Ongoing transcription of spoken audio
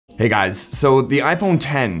Hey guys, so the iPhone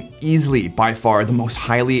 10, easily by far the most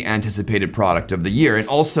highly anticipated product of the year, and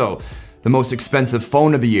also the most expensive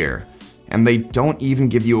phone of the year. And they don't even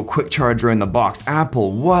give you a quick charger in the box.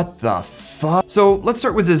 Apple, what the fuck? So let's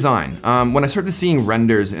start with design. When I started seeing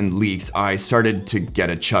renders and leaks, I started to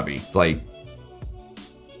get a chubby. It's like,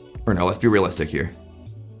 or no, let's be realistic here.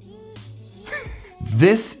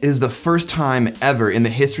 This is the first time ever in the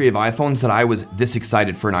history of iPhones that I was this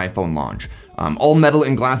excited for an iPhone launch. All metal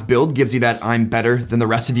and glass build gives you that I'm better than the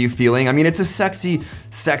rest of you feeling. I mean, it's a sexy,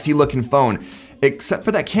 sexy looking phone, except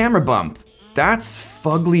for that camera bump. That's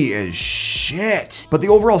fugly as shit. But the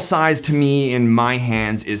overall size to me in my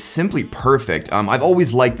hands is simply perfect. I've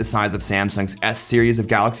always liked the size of Samsung's S series of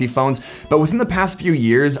Galaxy phones, but within the past few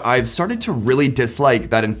years, I've started to really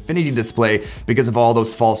dislike that infinity display because of all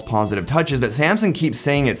those false positive touches that Samsung keeps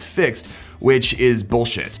saying it's fixed, which is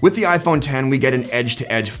bullshit. With the iPhone 10, we get an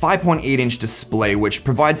edge-to-edge 5.8-inch display, which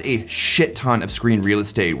provides a shit ton of screen real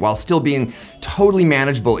estate while still being totally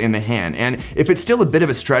manageable in the hand. And if it's still a bit of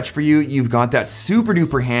a stretch for you, you've got that super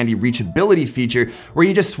duper handy reachability feature where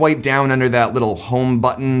you just swipe down under that little home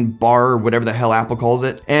button bar, whatever the hell Apple calls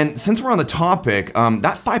it. And since we're on the topic,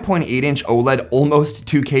 that 5.8-inch OLED almost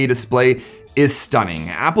 2K display is stunning.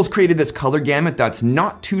 Apple's created this color gamut that's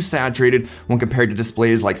not too saturated when compared to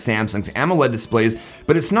displays like Samsung's AMOLED displays,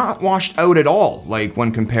 but it's not washed out at all, like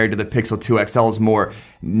when compared to the Pixel 2 XL's more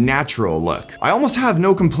natural look. I almost have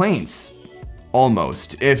no complaints.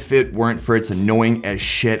 Almost, if it weren't for its annoying as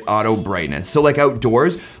shit auto brightness. So like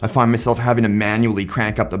outdoors, I find myself having to manually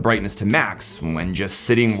crank up the brightness to max. When just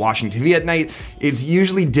sitting watching TV at night, it's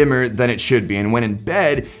usually dimmer than it should be, and when in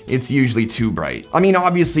bed, it's usually too bright. I mean,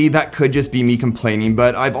 obviously that could just be me complaining,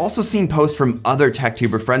 but I've also seen posts from other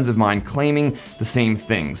TechTuber friends of mine claiming the same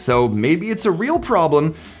thing. So maybe it's a real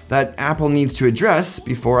problem that Apple needs to address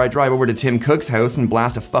before I drive over to Tim Cook's house and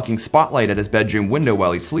blast a fucking spotlight at his bedroom window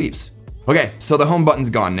while he sleeps. Okay, so the home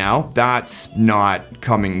button's gone now. That's not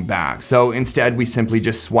coming back. So instead, we simply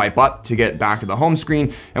just swipe up to get back to the home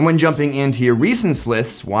screen, and when jumping into your recents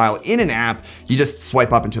lists while in an app, you just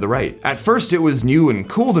swipe up and to the right. At first, it was new and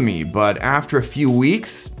cool to me, but after a few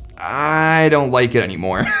weeks, I don't like it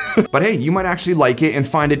anymore. But hey, you might actually like it and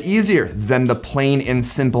find it easier than the plain and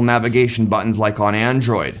simple navigation buttons like on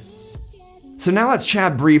Android. So now let's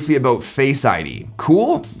chat briefly about Face ID.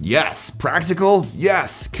 Cool? Yes. Practical?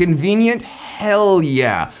 Yes. Convenient? Hell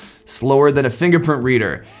yeah. Slower than a fingerprint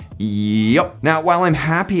reader? Yep. Now, while I'm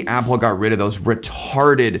happy Apple got rid of those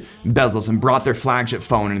retarded bezels and brought their flagship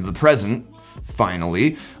phone into the present,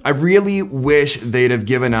 finally, I really wish they'd have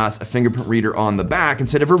given us a fingerprint reader on the back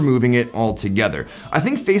instead of removing it altogether. I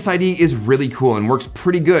think Face ID is really cool and works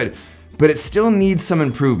pretty good, but it still needs some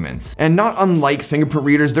improvements. And not unlike fingerprint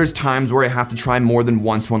readers, there's times where I have to try more than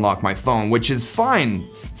once to unlock my phone, which is fine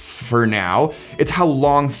for now. It's how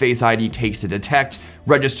long Face ID takes to detect,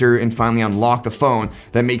 register, and finally unlock the phone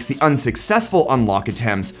that makes the unsuccessful unlock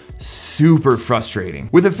attempts super frustrating.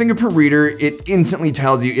 With a fingerprint reader, it instantly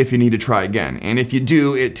tells you if you need to try again. And if you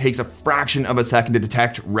do, it takes a fraction of a second to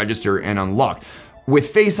detect, register, and unlock.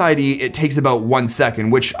 With Face ID, it takes about 1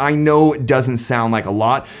 second, which I know doesn't sound like a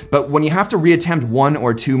lot, but when you have to reattempt 1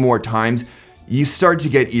 or 2 more times, you start to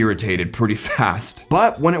get irritated pretty fast.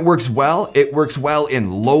 But when it works well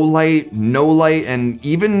in low light, no light, and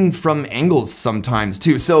even from angles sometimes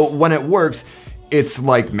too. So when it works, it's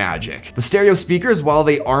like magic. The stereo speakers, while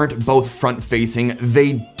they aren't both front-facing,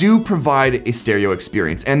 they do provide a stereo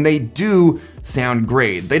experience, and they do sound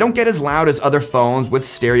great. They don't get as loud as other phones with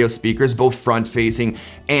stereo speakers, both front-facing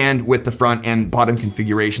and with the front and bottom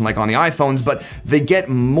configuration like on the iPhones, but they get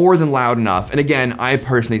more than loud enough, and again, I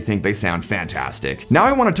personally think they sound fantastic. Now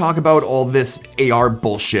I want to talk about all this AR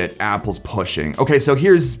bullshit Apple's pushing. Okay, so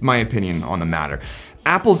here's my opinion on the matter.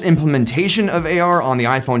 Apple's implementation of AR on the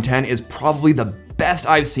iPhone 10 is probably the best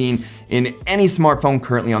I've seen in any smartphone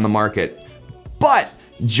currently on the market. But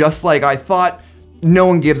just like I thought, no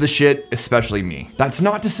one gives a shit, especially me. That's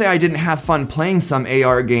not to say I didn't have fun playing some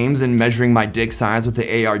AR games and measuring my dick size with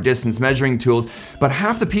the AR distance measuring tools, but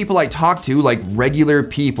half the people I talked to, like regular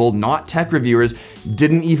people, not tech reviewers,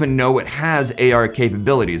 didn't even know it has AR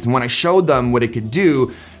capabilities. And when I showed them what it could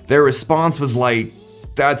do, their response was like,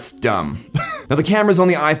 that's dumb. Now the cameras on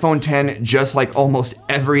the iPhone 10, just like almost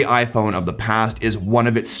every iPhone of the past, is one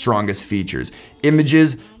of its strongest features.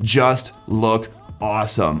 Images just look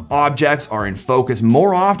awesome. Objects are in focus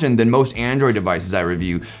more often than most Android devices I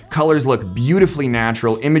review. Colors look beautifully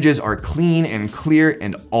natural. Images are clean and clear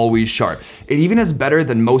and always sharp. It even is better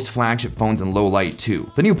than most flagship phones in low light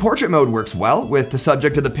too. The new portrait mode works well, with the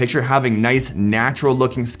subject of the picture having nice natural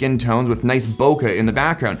looking skin tones with nice bokeh in the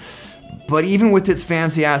background. But even with its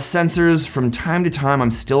fancy ass sensors, from time to time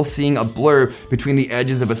I'm still seeing a blur between the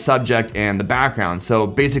edges of a subject and the background. So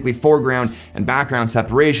basically foreground and background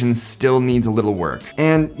separation still needs a little work.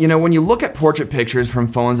 And you know, when you look at portrait pictures from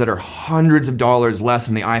phones that are hundreds of dollars less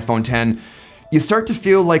than the iPhone 10, you start to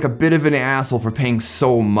feel like a bit of an asshole for paying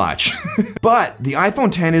so much. But the iPhone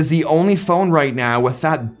 10 is the only phone right now with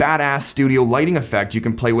that badass studio lighting effect you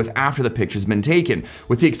can play with after the picture's been taken.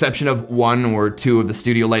 With the exception of 1 or 2 of the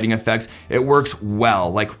studio lighting effects, it works well,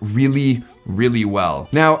 like really well.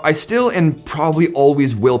 Now, I still and probably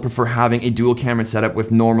always will prefer having a dual camera setup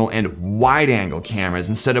with normal and wide angle cameras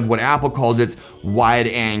instead of what Apple calls its wide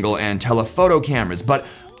angle and telephoto cameras. But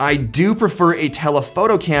I do prefer a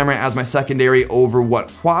telephoto camera as my secondary over what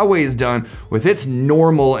Huawei's done with its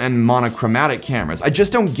normal and monochromatic cameras. I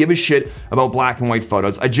just don't give a shit about black and white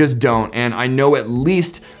photos. I just don't, and I know at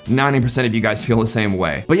least 90% of you guys feel the same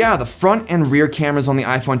way. But yeah, the front and rear cameras on the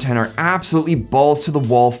iPhone 10 are absolutely balls to the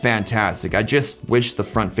wall fantastic. I just wish the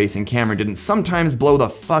front-facing camera didn't sometimes blow the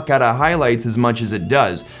fuck out of highlights as much as it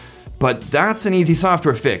does. But that's an easy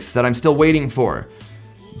software fix that I'm still waiting for.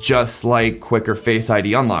 Just like quicker Face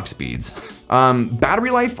ID unlock speeds. Battery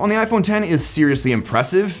life on the iPhone 10 is seriously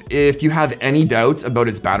impressive. If you have any doubts about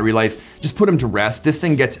its battery life, just put them to rest. This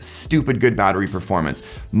thing gets stupid good battery performance.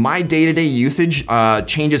 My day-to-day usage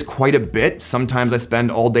changes quite a bit. Sometimes I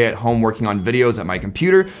spend all day at home working on videos at my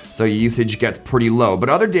computer, so usage gets pretty low. But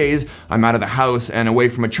other days, I'm out of the house and away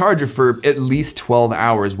from a charger for at least 12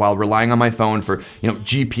 hours while relying on my phone for,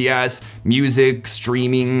 GPS, music,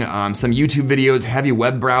 streaming, some YouTube videos, heavy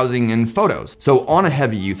web browsing, and photos. So on a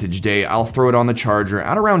heavy usage day, I'll throw it on the charger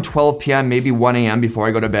at around 12 p.m., maybe 1 a.m. before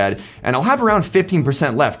I go to bed, and I'll have around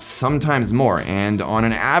 15% left, sometimes more. And on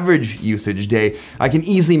an average usage day, I can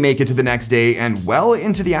easily make it to the next day and well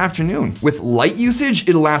into the afternoon. With light usage,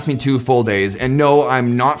 it'll last me 2 full days. And no,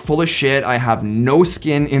 I'm not full of shit. I have no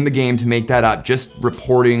skin in the game to make that up, just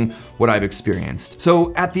reporting what I've experienced.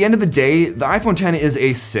 So at the end of the day, the iPhone 10 is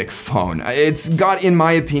a sick phone. It's got, in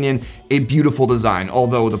my opinion, a beautiful design,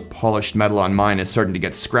 although the polished metal on mine is starting to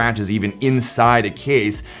get scratches even inside a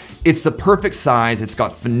case. It's the perfect size, it's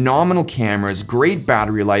got phenomenal cameras, great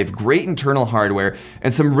battery life, great internal hardware,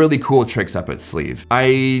 and some really cool tricks up its sleeve.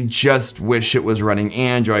 I just wish it was running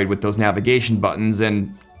Android with those navigation buttons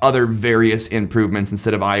and other various improvements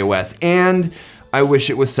instead of iOS, and I wish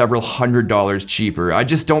it was several $100s cheaper. I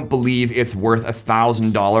just don't believe it's worth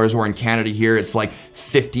 $1,000, or in Canada here, it's like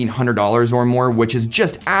 $1,500 or more, which is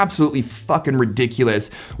just absolutely fucking ridiculous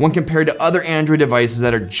when compared to other Android devices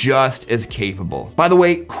that are just as capable. By the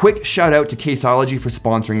way, quick shout out to Caseology for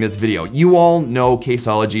sponsoring this video. You all know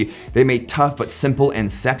Caseology. They make tough but simple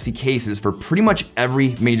and sexy cases for pretty much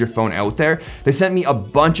every major phone out there. They sent me a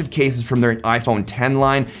bunch of cases from their iPhone 10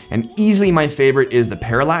 line, and easily my favorite is the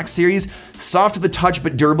Parallax series. Soft to the touch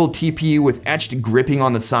but durable TPU with etched gripping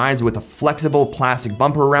on the sides with a flexible plastic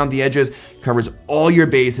bumper around the edges, covers all your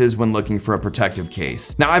bases when looking for a protective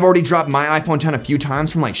case. Now, I've already dropped my iPhone 10 a few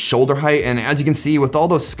times from like shoulder height, and as you can see with all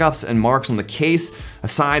those scuffs and marks on the case,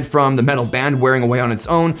 aside from the metal band wearing away on its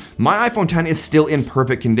own, my iPhone 10 is still in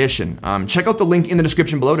perfect condition. Check out the link in the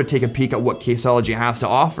description below to take a peek at what Caseology has to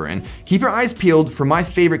offer, and keep your eyes peeled for my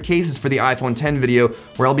favorite cases for the iPhone 10 video,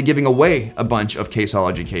 where I'll be giving away a bunch of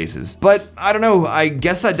Caseology cases. But I don't know, I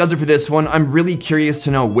guess that does it for this one. I'm really curious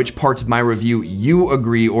to know which parts of my review you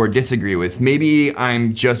agree or disagree with. Maybe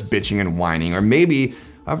I'm just bitching and whining, or maybe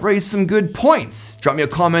I've raised some good points. Drop me a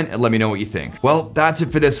comment and let me know what you think. Well, that's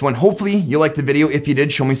it for this one. Hopefully you liked the video. If you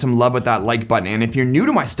did, show me some love with that like button. And if you're new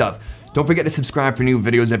to my stuff, don't forget to subscribe for new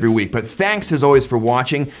videos every week. But thanks as always for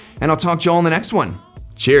watching, and I'll talk to you all in the next one.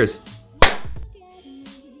 Cheers.